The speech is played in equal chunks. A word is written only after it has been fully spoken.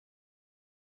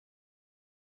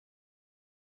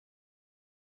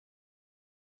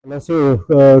So,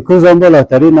 Kuzambala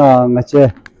Tarina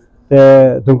Nache,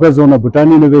 the Dunkazona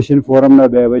Bhutan Innovation Forum na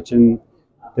Bevachin,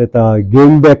 that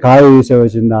game back high is a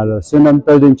Sonam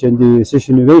Pelden Chendi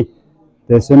session away.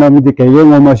 The Sonam the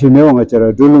Kayama Machino,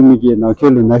 Machara, Dulumigi,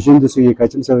 Nakil, Nation the Sigi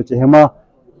Kachim Savachema,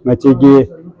 Machigi,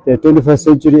 the 21st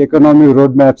century economic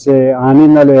roadmap say,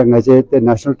 Aninale Najet, the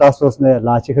National Task Force,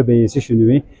 Lachika Bay session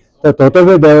away. The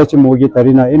Totabe Bevachimogi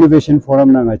Tarina Innovation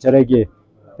Forum na Macharagi,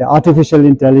 the artificial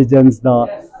intelligence,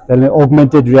 the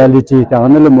augmented reality, the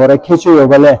another more catchy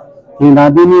overlay. In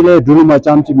Nadini, Duluma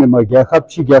Chamchi,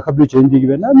 Gakapchi, Gakablu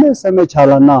Chendi, and some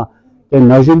Chalana, the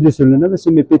Najum de Sulana,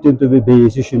 semi pit into the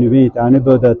Bayesian event, and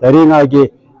about the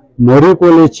Tarinagi,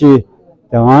 Morikolechi,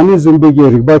 the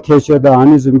Anizumbigi, Riba Catcher, the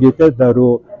Anizumgita, the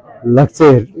Ro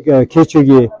Luxer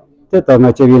Catchigi,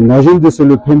 Tetamachi, Najum de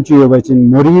Sulu Pimchi, watching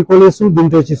Morikolesu,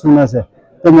 Dintachisunase.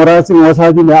 The Morasi was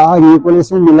having the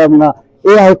Agikolesu Milamna.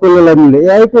 AI AI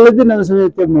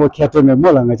more cattle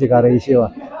Molanga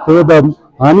Chikarishia. So the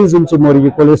Anizum Chimori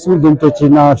Colesu to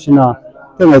China Shina,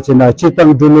 Telachina,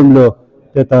 Chitang Dulumlo,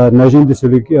 that Najin the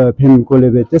Sulik Pim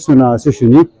Kolebe Tesuna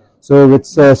Sushuni. So with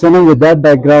someone with that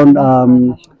background,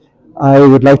 I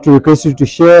would like to request you to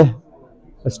share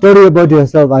a story about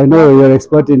yourself. I know you're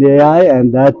expert in AI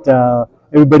and that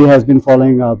everybody has been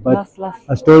following up, but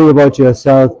a story about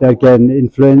yourself that can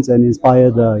influence and inspire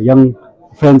the young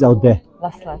friends out there.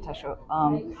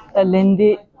 The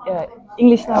Lindy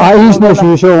English English na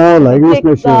show all English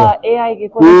na show AI ke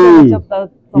concept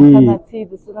of the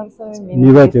the Sonam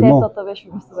English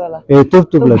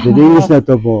na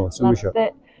to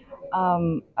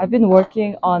I've been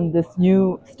working on this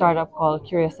new startup called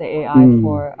Curiouser.AI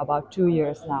for about 2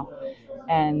 years now.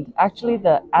 And actually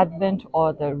the advent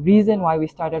or the reason why we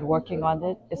started working on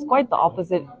it is quite the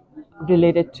opposite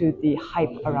related to the hype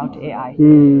around AI.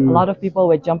 A lot of people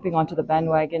were jumping onto the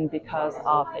bandwagon because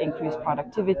of increased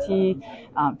productivity,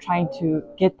 trying to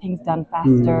get things done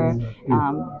faster,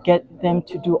 get them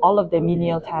to do all of their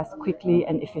menial tasks quickly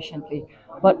and efficiently.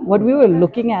 But what we were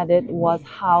looking at it was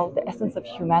how the essence of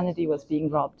humanity was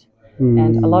being robbed.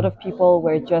 And a lot of people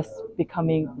were just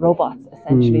becoming robots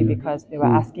essentially because they were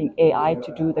asking AI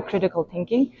to do the critical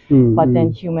thinking, but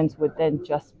then humans would then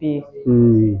just be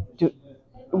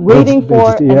waiting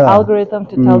for an algorithm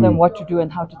to tell them what to do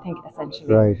and how to think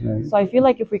essentially. Right. So I feel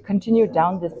like if we continue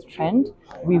down this trend,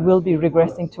 we will be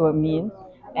regressing to a mean,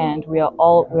 and we're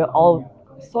all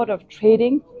sort of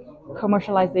trading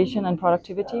commercialization and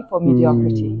productivity for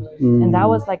mediocrity. And that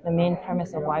was like the main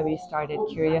premise of why we started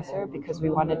Curiouser, because we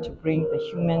wanted to bring the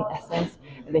human essence,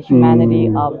 the humanity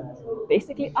of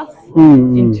basically us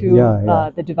into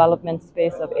the development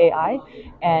space of AI,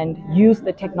 and use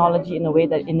the technology in a way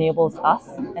that enables us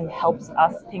and helps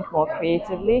us think more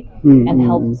creatively and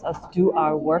helps us do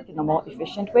our work in a more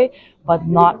efficient way, but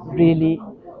not really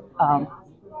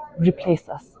replace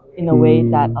us in a way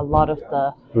that a lot of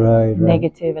the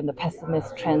negative and the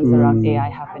pessimist trends around AI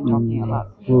have been talking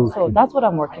about. So that's what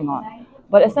I'm working on.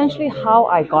 But essentially how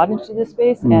I got into this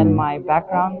space and my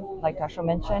background, like Tasha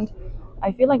mentioned,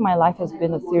 I feel like my life has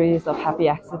been a series of happy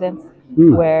accidents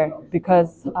where,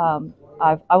 because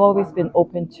I've always been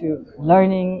open to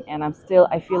learning, and I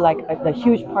feel like the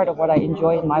huge part of what I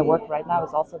enjoy in my work right now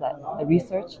is also the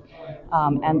research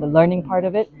and the learning part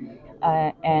of it.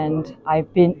 And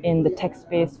I've been in the tech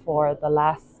space for the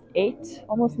last 8,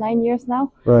 almost 9 years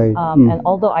now. And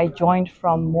although I joined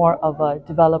from more of a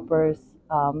developer's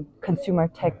consumer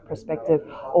tech perspective,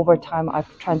 over time I've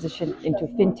transitioned into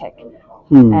fintech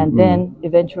and then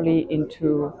eventually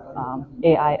into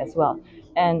AI as well.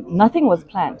 And nothing was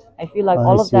planned. I feel like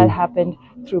all of that happened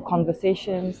through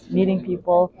conversations, meeting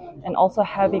people, and also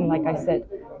having, like I said,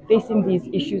 facing these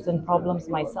issues and problems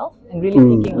myself, and really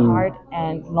thinking hard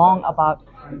and long about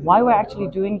why we're actually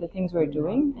doing the things we're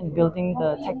doing and building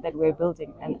the tech that we're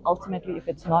building. And ultimately, if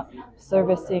it's not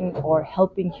servicing or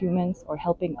helping humans or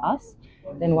helping us,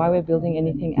 then why we're building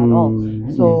anything at all.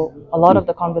 So a lot of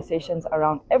the conversations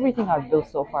around everything I've built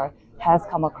so far has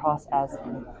come across as,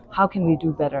 how can we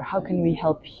do better? How can we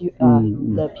help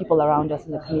the people around us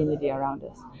and the community around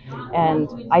us?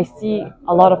 And I see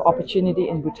a lot of opportunity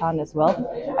in Bhutan as well.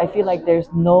 I feel like there's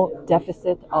no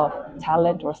deficit of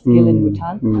talent or skill in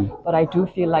Bhutan, but I do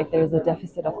feel like there's a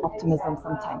deficit of optimism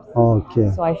sometimes.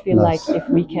 So I feel like if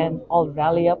we can all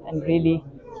rally up and really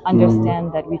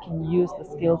understand that we can use the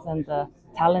skills and the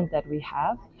talent that we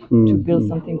have to build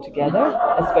something together,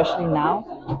 especially now,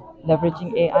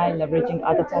 leveraging AI, leveraging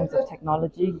other forms of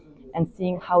technology, and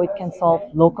seeing how it can solve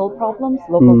local problems,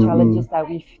 local challenges that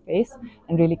we face,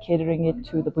 and really catering it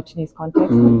to the Bhutanese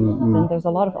context, then there's a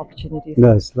lot of opportunities.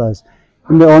 Nice.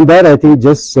 On that, I think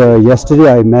just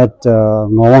yesterday I met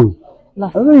Ngawang.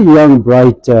 Less. a very young,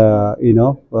 bright,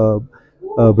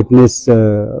 Bhutanese,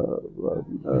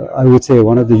 I would say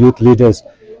one of the youth leaders.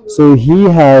 So he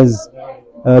has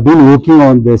been working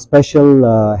on the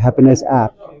special happiness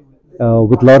app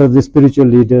with a lot of the spiritual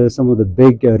leaders, some of the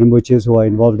big Rinpoches who are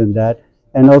involved in that.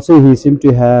 And also he seemed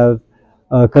to have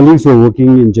colleagues who are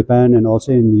working in Japan and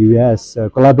also in the US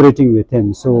collaborating with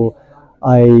him. So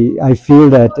I feel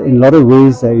that in a lot of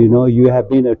ways, you have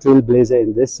been a trailblazer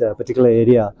in this particular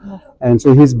area. And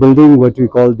so he's building what we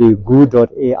call the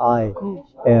Goo.AI.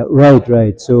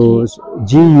 Right. So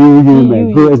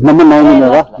GUU, Goo is number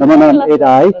 9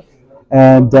 AI.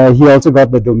 And he also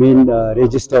got the domain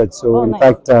registered. So in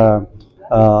fact,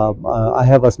 I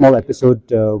have a small episode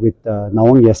with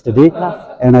Nawang yesterday,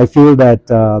 and I feel that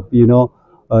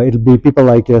it'll be people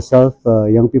like yourself,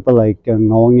 young people like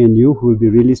Nawang and you, who will be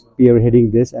really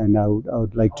spearheading this, and I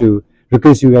would like to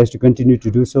request you guys to continue to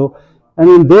do so. And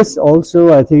in this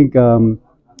also, I think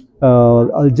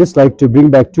I'll just like to bring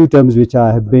back two terms which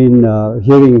I have been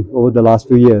hearing over the last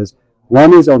few years.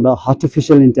 One is on the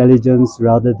artificial intelligence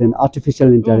rather than artificial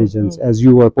intelligence, as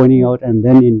you were pointing out, and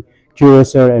then in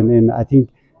Curiouser, and then I think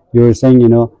you were saying,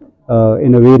 in a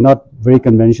way not very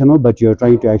conventional, but you're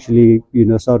trying to actually,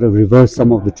 sort of reverse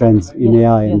some of the trends in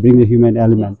AI and bring the human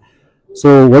element.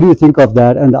 So what do you think of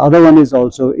that? And the other one is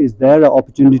also, is there an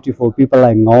opportunity for people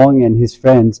like Ngawang and his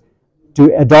friends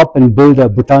to adopt and build a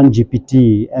Bhutan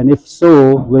GPT? And if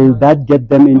so, will that get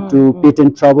them into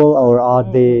patent trouble, or are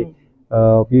they,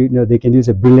 they can use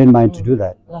a brilliant mind to do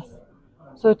that? Yes.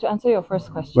 So to answer your first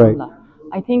question, right.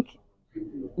 I think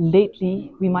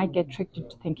lately we might get tricked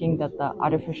into thinking that the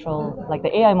artificial, like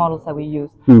the AI models that we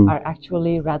use, are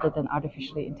actually rather than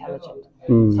artificially intelligent.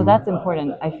 So that's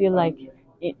important. I feel like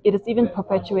it is even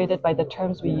perpetuated by the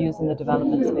terms we use in the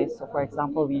development space. So for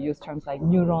example, we use terms like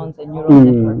neurons and neural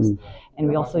networks, and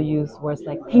we also use words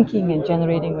like thinking and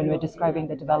generating when we're describing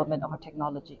the development of a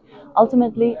technology.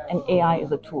 Ultimately, an AI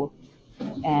is a tool,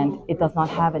 and it does not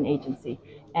have an agency.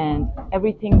 And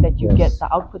everything that you get, the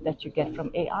output that you get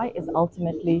from AI is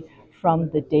ultimately from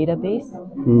the database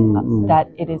that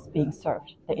it is being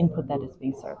served, the input that is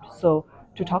being served. So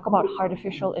to talk about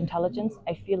artificial intelligence,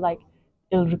 I feel like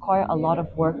it'll require a lot of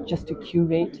work just to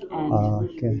curate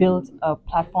and build a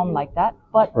platform like that,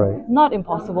 but not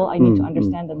impossible. I need to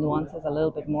understand the nuances a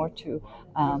little bit more to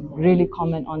really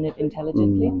comment on it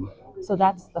intelligently. So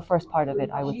that's the first part of it,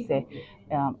 I would say.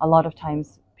 A lot of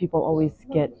times people always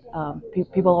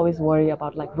people always worry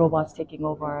about like robots taking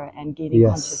over and gaining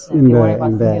consciousness. They worry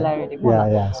about singularity.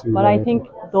 But I think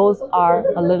those are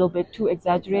a little bit too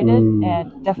exaggerated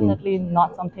and definitely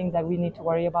not something that we need to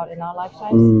worry about in our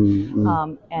lifetimes.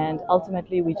 And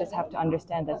ultimately, we just have to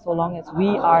understand that so long as we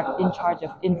are in charge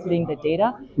of inputting the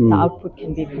data, the output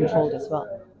can be controlled as well.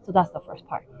 So that's the first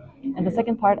part. And the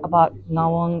second part about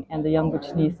Nawang and the young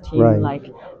Bhutanese team, like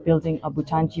building a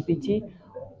Bhutan GPT.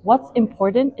 What's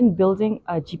important in building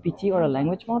a GPT or a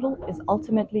language model is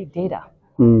ultimately data.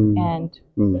 And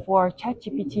for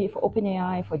ChatGPT, for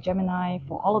OpenAI, for Gemini,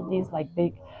 for all of these like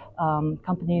big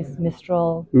companies,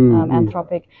 Mistral,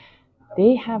 Anthropic,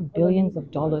 they have billions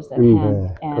of dollars at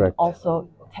hand, and also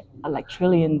like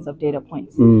trillions of data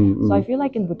points. So I feel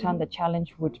like in Bhutan, the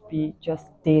challenge would be just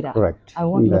data. I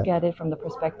won't look at it from the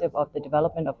perspective of the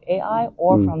development of AI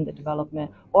or from the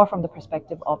development or from the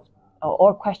perspective of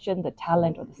or question the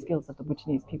talent or the skills of the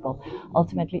Bhutanese people.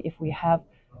 Ultimately, if we have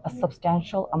a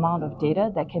substantial amount of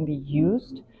data that can be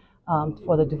used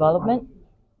for the development,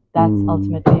 that's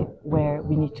ultimately where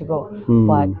we need to go.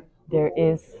 But there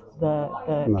is the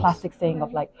classic saying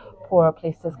of like poorer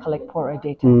places collect poorer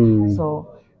data.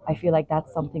 So I feel like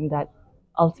that's something that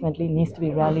ultimately needs to be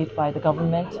rallied by the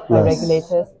government, by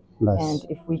regulators. And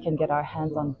if we can get our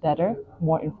hands on better,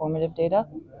 more informative data,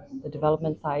 the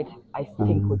development side, I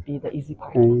think, would be the easy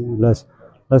part. Les,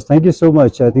 thank you so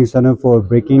much, I think, Sonam, for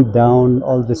breaking down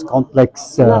all this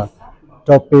complex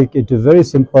topic into very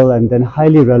simple and then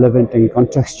highly relevant and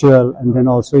contextual, and then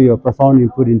also your profound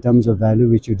input in terms of value,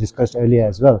 which you discussed earlier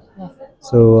as well.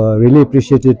 So really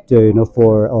appreciate it,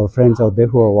 for our friends out there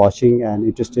who are watching and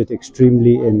interested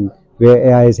extremely in where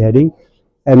AI is heading.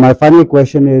 And my final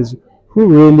question is, who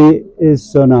really is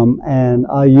Sonam, and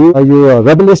are you a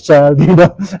rebellious child?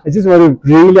 I just want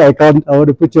to I want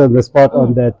to put you on the spot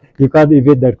on that. You can't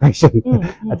evade that question.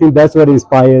 I think that's what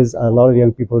inspires a lot of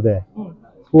young people there.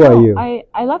 Who are you?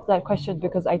 I love that question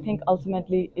because I think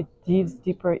ultimately it dives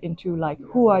deeper into like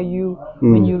who are you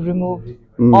when you remove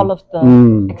all of the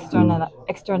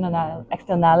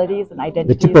externalities and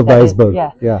identities. The tip of the iceberg.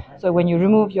 Yeah. So when you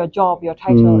remove your job, your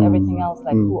title, everything else,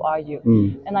 like who are you?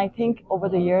 And I think over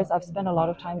the years I've spent a lot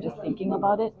of time just thinking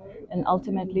about it. And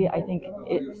ultimately, I think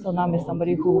Sonam is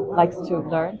somebody who likes to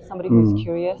learn, somebody who's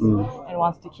curious and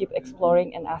wants to keep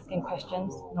exploring and asking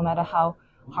questions, no matter how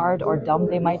hard or dumb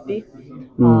they might be.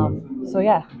 So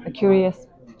yeah, a curious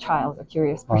child, a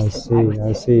curious person.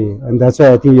 I see. And that's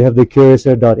why I think you have the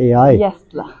Curiouser.AI. Yes.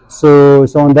 So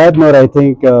on that note, I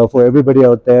think for everybody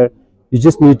out there, you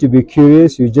just need to be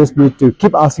curious. You just need to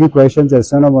keep asking questions,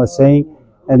 as Sonam was saying.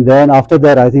 And then after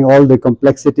that, I think all the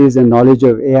complexities and knowledge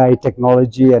of AI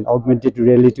technology and augmented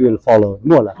reality will follow.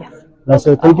 Yes.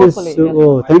 So thank you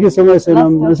so much,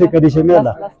 Sonam. Nasi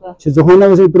kadishimela. Chizuhona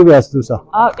was improve astusa.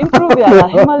 Improve ya.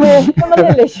 Himalaya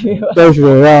leshi.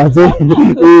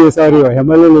 Sorry,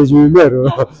 Himalaya leshi mero.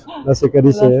 Nasi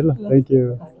kadishimela. Thank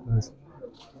you.